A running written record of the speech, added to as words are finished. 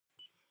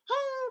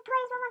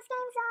Mouse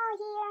Games All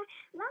here.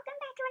 Welcome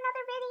back to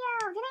another video.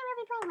 Today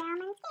we'll be playing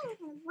Ramen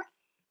Games,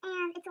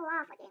 and it's a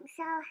lava game.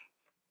 So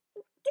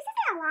this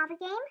isn't a lava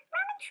game.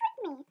 Ramen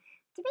tricked me.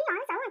 To be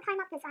honest, I want to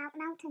climb up this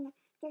mountain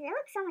because it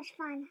looks so much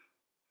fun.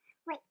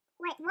 Wait,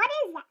 what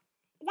is that?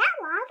 Is that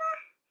lava?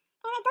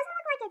 And it doesn't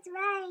look like it's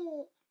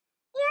right.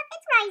 Yep,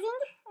 it's rising.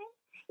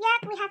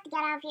 Yep, we have to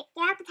get out of here.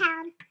 Get out of the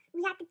town.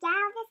 We have to get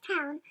out of this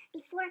town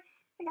before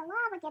the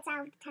lava gets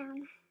out of the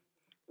town.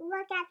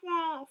 Look at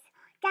this.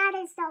 That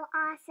is so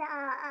awesome.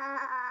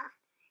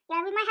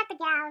 Yeah, we might have to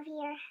get out of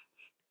here.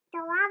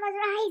 The lava's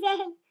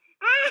rising.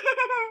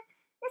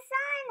 The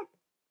sun.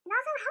 And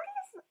also, how did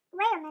this...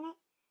 Wait a minute.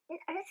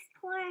 Did Earth's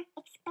core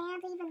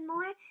expand even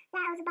more?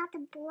 That it was about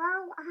to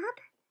blow up?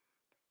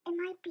 It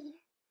might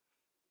be.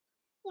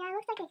 Yeah, it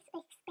looks like it's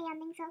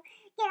expanding, so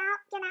get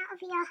out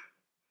of here.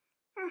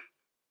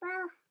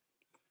 Well,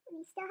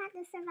 we still have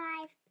to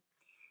survive.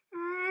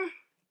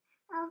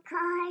 Oh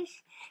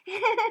gosh.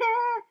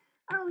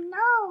 Oh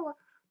no.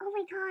 Oh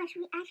my gosh,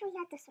 we actually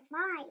have to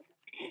survive.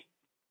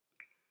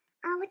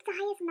 What's the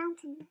highest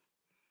mountain?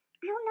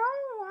 I don't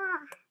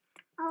know.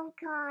 Oh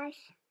gosh.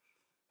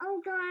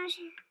 Oh gosh.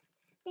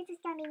 This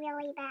is gonna be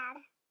really bad.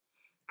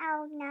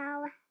 Oh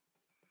no.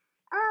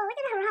 Oh, look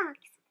at the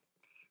rocks.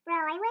 Bro,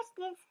 I wish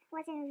this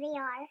was in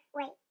VR.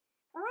 Wait,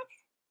 Roblox?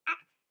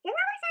 Did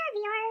Roblox have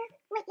VR?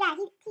 Wait, yeah,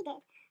 he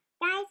did.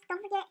 Guys,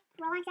 don't forget,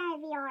 Roblox had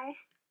VR.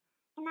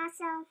 And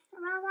also,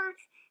 Roblox,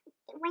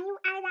 when you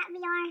added that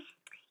VR,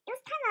 it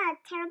was kind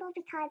of terrible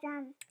because,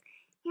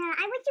 yeah,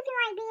 I wish you could,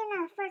 like, be in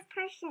the first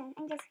person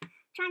and just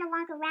try to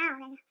walk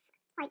around and,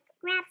 like,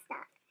 grab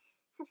stuff.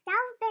 That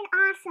would have been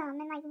awesome.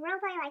 And, like,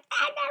 roleplay, like,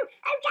 oh no,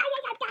 I'm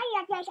dying, like,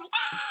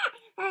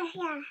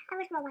 yeah, I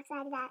wish Roblox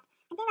added that.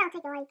 I think that'll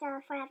take, like,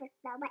 forever,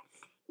 though, but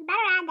you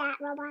better add that,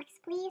 Roblox,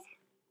 please.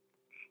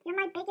 You're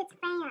my biggest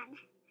fan.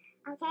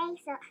 Okay,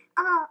 so,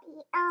 oh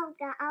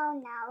god, oh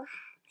no.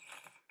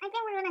 I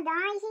think we're gonna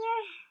die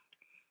here.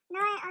 No,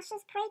 let's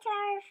just pray to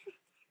our...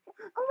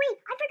 Oh wait,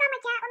 I forgot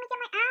my cat. Let me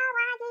get my...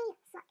 laggy.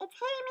 So it's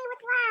hitting me with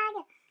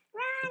lag.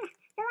 Run!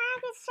 The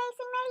lag is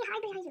chasing me.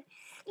 Hide behind you.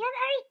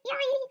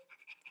 Hurry!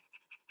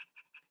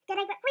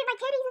 Wait, my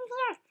kitty's in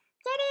here.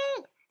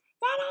 Kitty!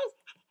 Kitty!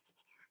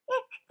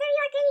 There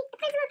you are, kitty.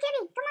 Invisible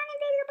kitty. Come on,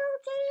 invisible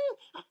kitty.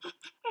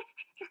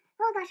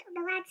 Oh gosh,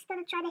 the lag's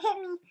gonna try to hit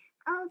me.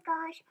 Oh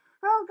gosh,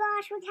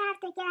 we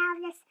have to get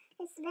out of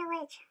this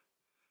village.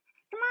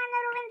 Come on,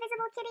 little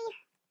invisible kitty.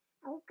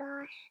 Oh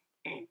gosh.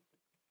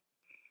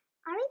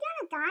 Are we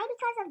gonna die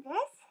because of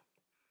this?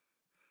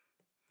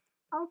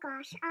 Oh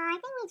gosh, I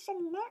think we should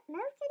move,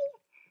 kitty.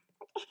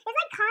 It's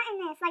like caught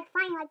in this, like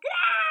fighting, like,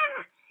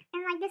 Grrr!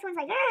 And like this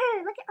one's like,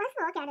 Grrr! Let's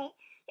look at it.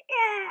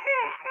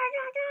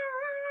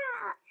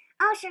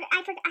 Oh shit,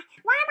 I forgot.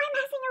 Why am I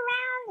messing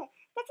around?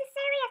 This is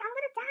serious. I'm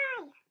gonna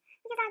die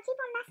because I keep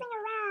on messing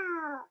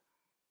around.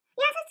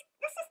 Yes,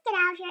 let's just get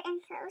out of here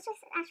and let's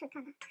just actually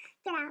kind of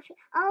get out of here.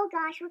 Oh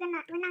gosh, we're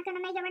not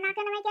gonna make it. We're not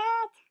gonna make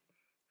it.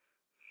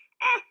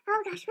 Oh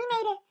gosh, we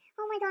made it.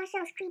 Oh my gosh,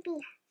 that was creepy.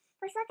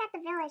 Let's look at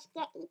the village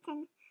get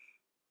eaten.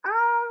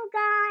 Oh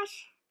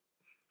gosh.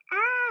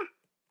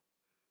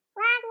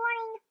 Lag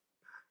warning.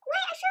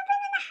 Wait, I should have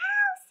been in the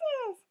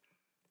houses.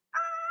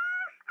 I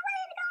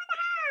wanted to go in the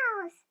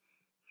house.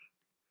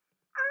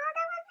 Oh,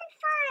 that would have been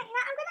fun. No,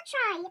 I'm gonna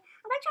try.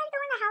 I'm gonna try to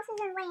go in the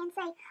houses and wait and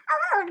say, oh,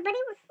 hello everybody,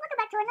 welcome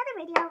back to another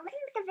video. We're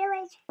in the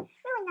village.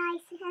 Really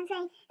nice. And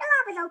say, the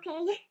lava's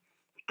okay.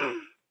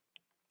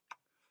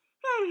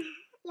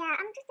 Yeah,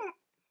 I'm just gonna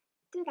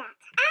do that.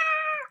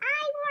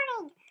 Eye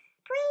warning!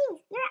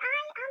 Please, your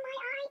eye on my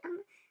eye.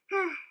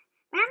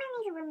 Ramen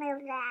needs to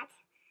remove that.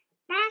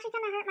 That actually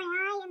kind of hurt my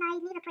eye, and I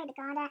need to pray to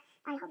God that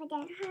I hope it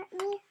didn't hurt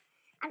me.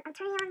 I'm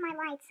turning on my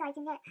lights so I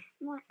can get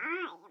more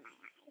eye in my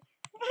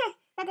eye.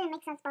 That didn't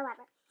make sense, but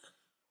whatever.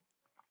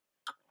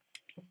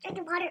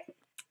 Drinking water.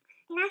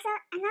 And also,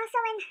 at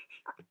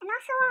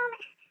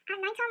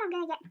nighttime I'm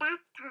gonna get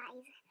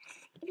baptized.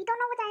 If you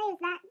don't know what that is,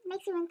 that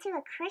makes you into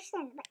a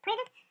Christian. But pray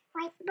to,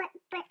 like,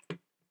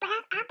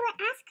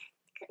 ask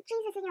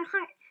Jesus in your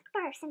heart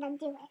first and then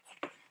do it.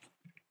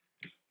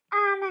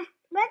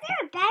 Was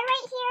there a bed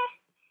right here?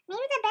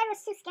 Maybe the bed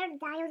was too scared to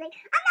die. It was like,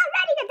 I'm not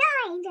ready to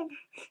die, and then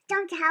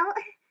jumped out.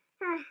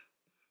 But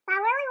I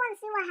really want to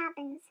see what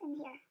happens in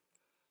here.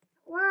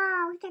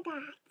 Whoa, look at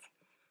that.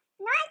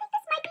 No, I think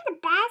this might be the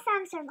best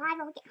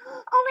survival game.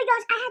 Oh my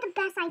gosh, I had the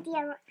best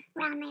idea,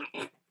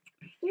 Ramen.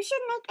 You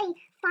should make a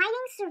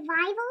fighting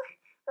survival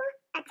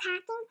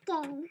attacking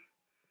game.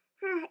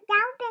 That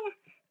would be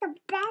the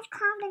best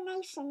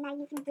combination that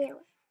you can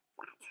do.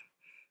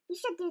 You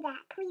should do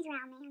that. Please,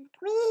 Ramen.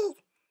 Please,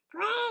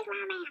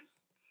 Ramen.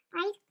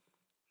 Right?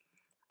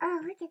 Oh,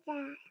 look at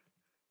that.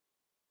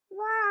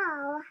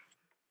 Whoa.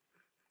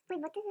 Wait,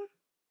 what is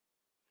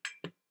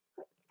that?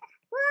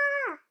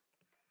 Whoa.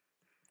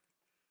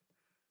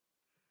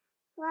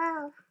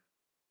 Whoa.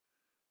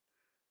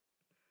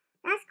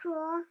 That's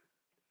cool.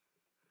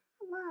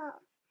 Whoa.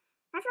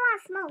 That's a lot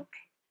of smoke.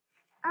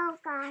 Oh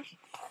gosh.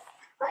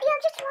 Well, yeah,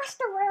 just watch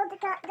the world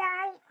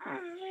die.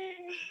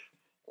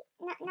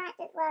 Not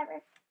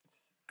whatever.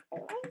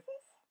 Wait, what is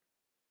this?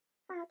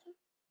 Oh,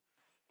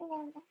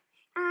 okay.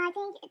 I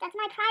think that's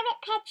my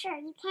private picture.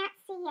 You can't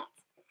see it.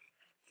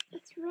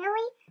 It's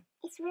really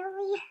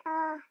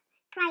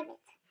private.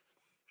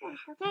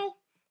 Okay?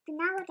 Do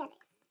not look at it.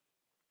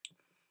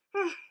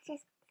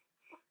 Just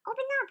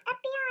open up.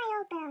 FBI,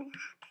 open.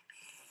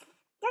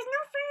 There's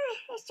no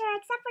furniture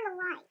except for the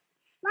light.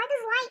 Why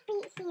does light be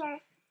here?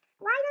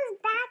 Why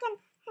does back and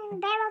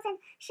barrels and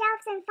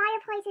shelves and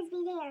fireplaces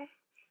be there?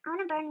 I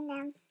want to burn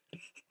them.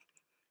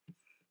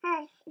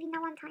 If you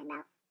know what I'm talking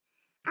about.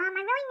 I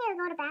really need to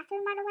go to the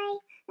bathroom, by the way.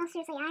 No,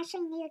 seriously, I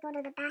actually need to go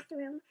to the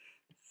bathroom.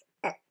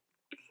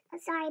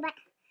 Sorry, but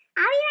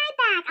I'll be right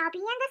back. I'll be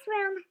in this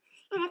room.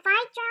 And if I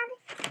drown...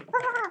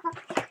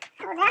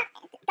 Oh,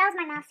 that was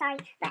my mouth, sorry.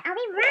 But I'll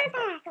be right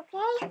back,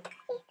 okay?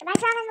 If I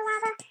drown in the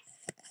lava,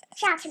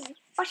 shout to me.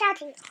 Or shout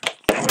to you.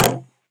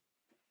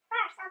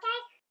 First, okay?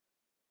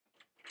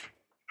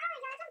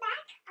 Alright, guys, I'm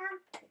back. I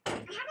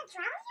haven't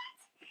drowned yet?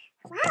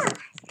 Wow,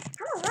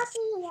 I'm a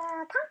lucky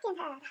pumpkin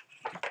head.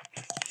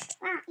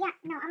 Wow, yeah,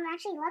 no, I'm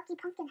actually lucky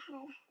pumpkin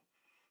head.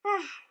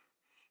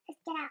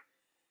 Just get out.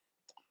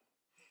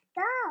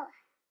 Go.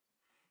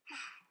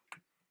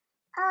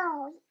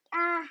 Oh,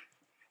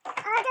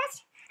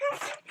 just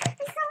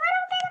a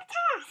little bit of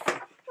test.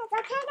 It's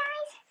okay,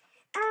 guys?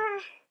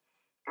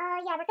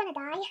 Yeah, we're gonna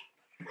die.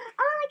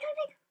 Oh, I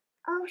could've...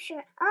 Oh,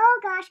 sure. Oh,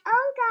 gosh.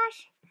 Oh,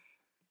 gosh.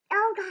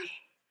 Oh,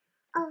 gosh.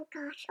 Oh,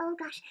 gosh. Oh,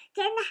 gosh.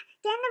 Get in the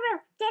room.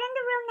 Get in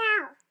the room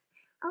now.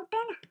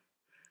 Open up.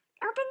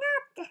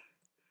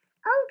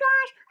 Oh,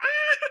 gosh.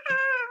 Ow.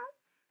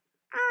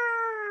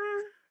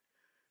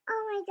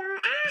 Oh, my God.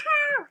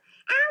 Ow.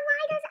 Ow,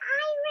 why does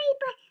I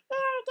rape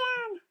there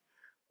again?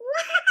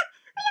 What?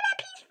 Look at that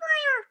piece fly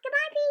off.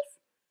 Goodbye, piece.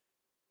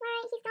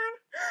 Alright, he's gone.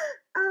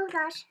 Oh,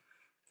 gosh.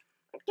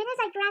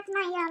 Goodness, I grabbed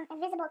my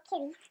invisible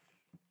kitty.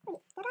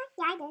 Wait, did I?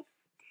 Yeah, I did.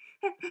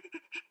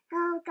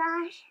 Oh,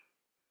 gosh.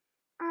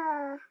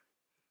 Oh,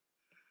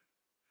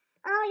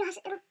 my gosh.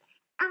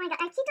 Oh, my God.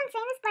 I keep on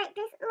saying this, but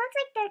this looks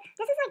like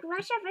this is like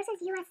Russia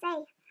versus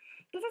USA.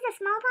 This is a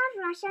small part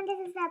of Russia, and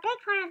this is a big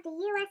part of the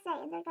USA.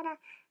 And they're gonna...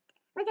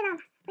 Look at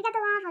them. Look at the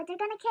lava. They're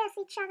gonna kiss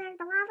each other.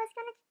 The lava's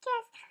gonna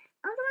kiss.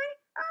 Oh, come on.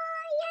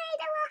 Oh, yay,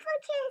 the lava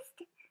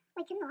kissed.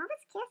 Wait, can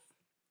lavas kiss?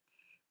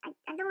 I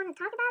don't want to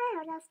talk about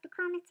it, or else the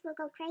comments will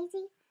go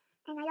crazy.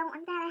 And I don't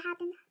want that to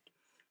happen.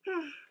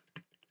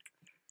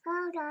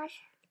 Oh, gosh.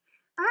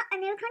 Oh, a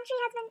new country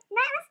has been...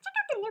 No, let's check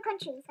out the new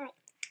countries. Alright.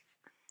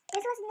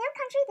 This was a new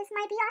country. This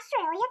might be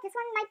Australia. This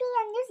one might be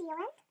New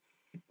Zealand.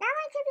 That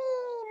one could be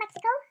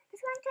Mexico.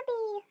 This one could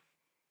be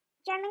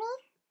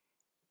Germany.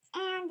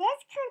 And this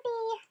could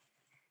be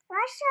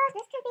Russia.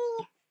 This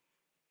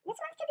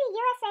one could be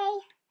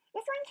USA.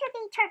 This one could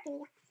be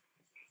Turkey.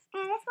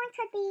 And this one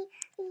could be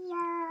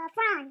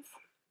France.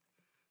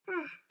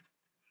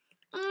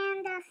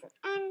 And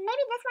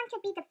maybe this one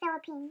could be the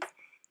Philippines.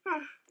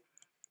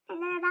 And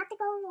they're about to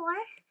go to war.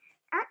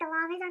 Oh, the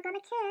lavas are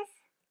gonna kiss.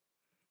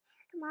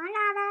 Come on,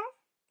 lavas.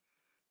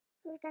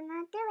 We're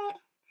gonna do it.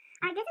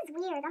 Alright, this is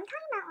weird. I'm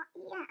talking about...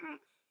 Yeah,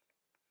 alright.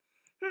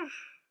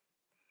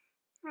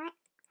 Alright.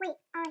 Wait,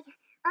 oh, yeah.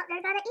 Oh,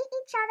 they're gonna eat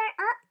each other.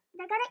 Oh,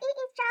 they're gonna eat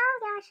each other. Oh,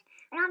 gosh.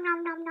 Nom,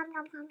 nom, nom, nom,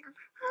 nom, nom, nom.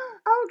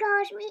 Oh,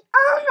 gosh.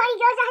 Oh, my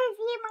gosh, that is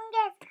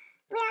humongous.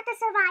 We have to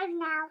survive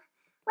now.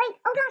 Wait,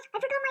 oh, gosh. I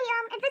forgot my,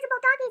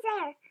 invisible doggy's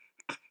there.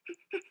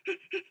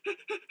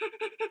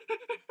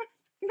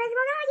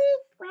 Invisible doggy.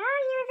 Where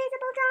are you,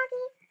 invisible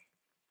doggy?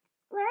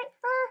 Where?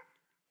 Oh.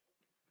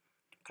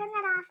 Turn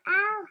that off.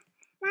 Ow.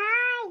 My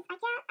eyes. I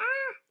can't.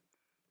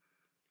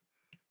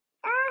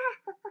 Oh.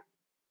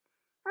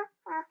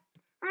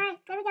 Alright,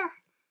 there we go.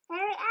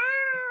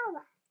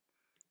 Ow!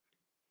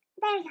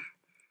 There we go.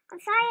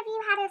 I'm sorry if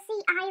you had to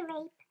see eye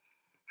rape.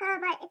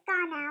 But it's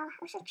gone now.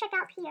 Let's just check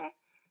out here.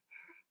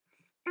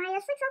 Alright,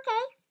 this looks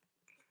okay.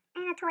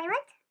 And a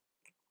toilet.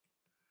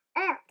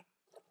 Oh.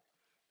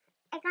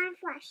 It's gone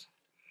flush.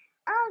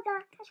 Oh,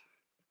 gosh.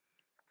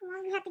 Come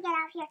on, we have to get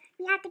out of here.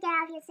 We have to get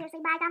out of here,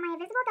 seriously. But I got my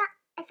invisible dog.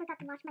 I forgot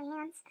to wash my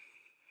hands.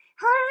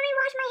 Hold on, let me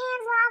wash my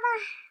hands, lava.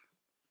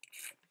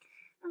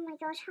 Oh my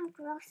gosh, how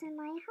gross am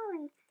I?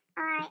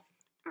 Alright,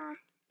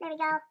 there we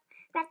go.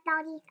 Breath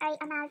doggy. Alright,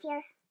 I'm out of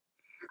here.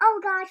 Oh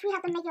gosh, we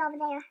have to make it over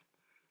there.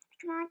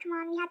 Come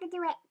on, we have to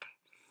do it.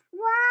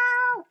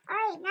 Whoa!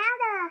 Alright,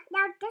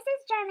 now this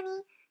is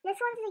Germany. This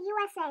one's the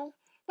USA.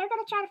 They're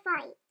gonna try to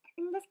fight.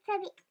 And this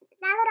could be,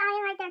 that little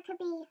island right there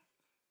could be,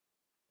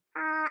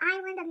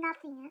 island of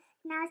nothingness.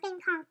 Now it's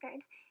being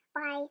conquered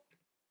by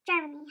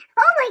Germany.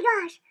 Oh my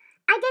gosh!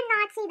 I did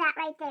not see that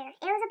right there.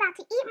 It was about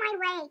to eat my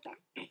leg.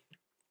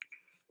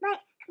 But,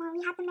 come on,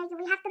 we have to make it,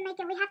 we have to make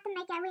it, we have to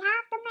make it, we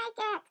have to make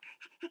it!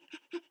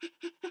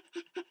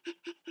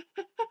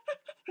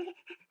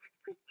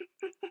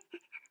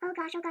 Oh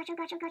gosh, oh gosh, oh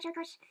gosh, oh gosh, oh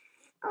gosh.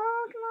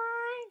 Oh, come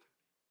on.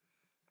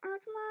 Oh,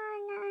 come on,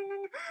 no.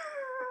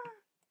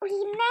 We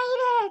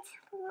made it!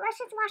 Let's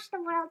just watch the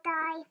world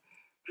die.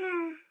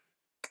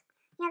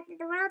 Yep,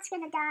 the world's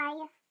gonna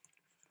die.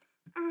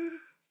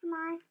 Come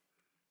on.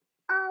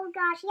 Oh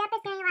gosh, yep,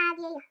 it's getting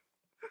laggy.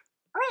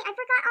 Oh wait, I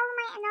forgot all of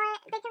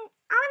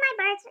all of my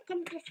birds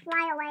can just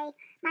fly away.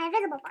 My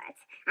invisible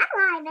birds. I have a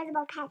lot of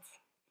invisible pets.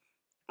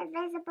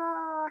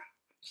 Invisible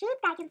sheep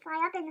that can fly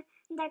up and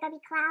they're gonna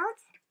be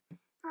clouds.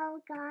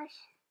 Oh gosh.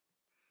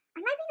 I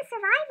might be the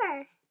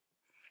survivor.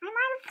 I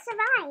might have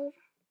survived.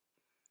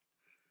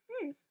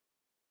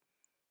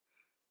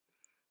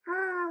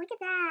 Oh, look at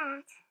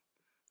that.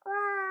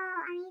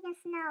 Whoa, I need the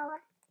snow.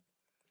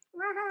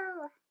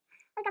 Whoa.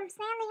 Look, I'm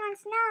standing on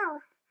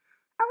snow.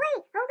 Oh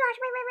wait, oh gosh,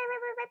 wait.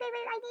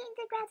 I need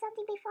to grab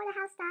something before the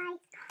house dies.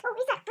 Oh,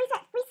 reset.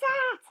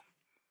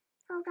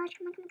 Oh gosh,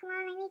 come on.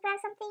 I need to grab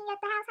something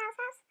at the house.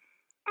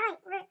 Alright,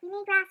 we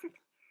need to grab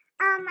something.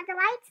 The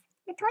lights,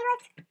 the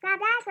toilet, grab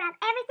that, grab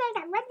everything,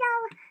 that window.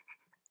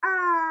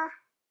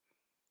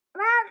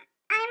 Well,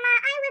 I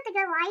lived a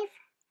good life.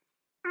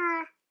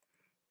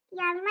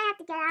 Yeah, we might have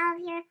to get out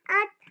of here.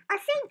 A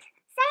sink!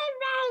 Save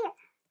me!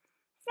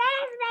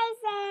 Save!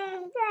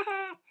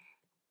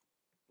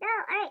 No,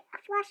 alright,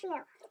 I'll flush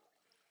you.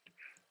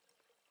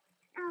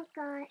 Oh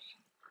gosh.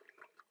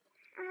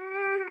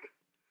 Gosh.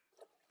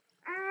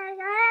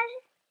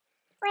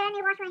 Wait, I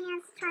need to wash my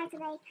hands twice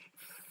today.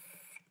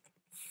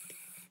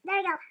 There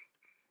we go.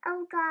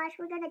 Oh gosh,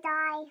 we're gonna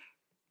die.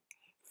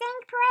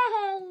 Sink,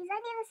 please! I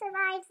need to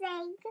survive,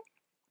 sink.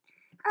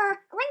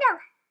 Window!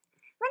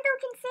 Window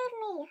can save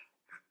me.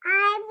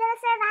 I'm gonna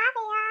survive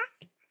here.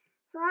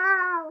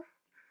 Whoa.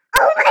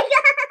 Oh my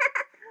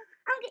god!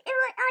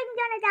 I'm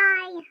gonna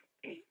die.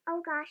 Oh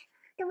gosh.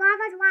 The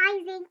lava's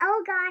rising. Oh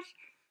gosh.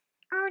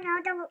 Oh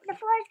no, the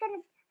floor is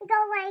gonna go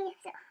away.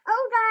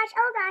 Oh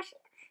gosh.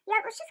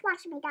 Yeah, let's just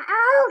watch me die.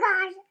 Oh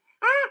gosh.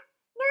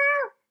 No.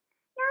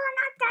 No, I'm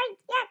not dying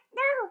yet.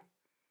 No,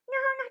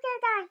 I'm not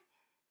gonna die.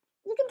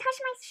 You can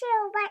touch my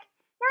shoe, but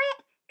no,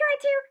 go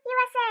to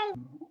USA.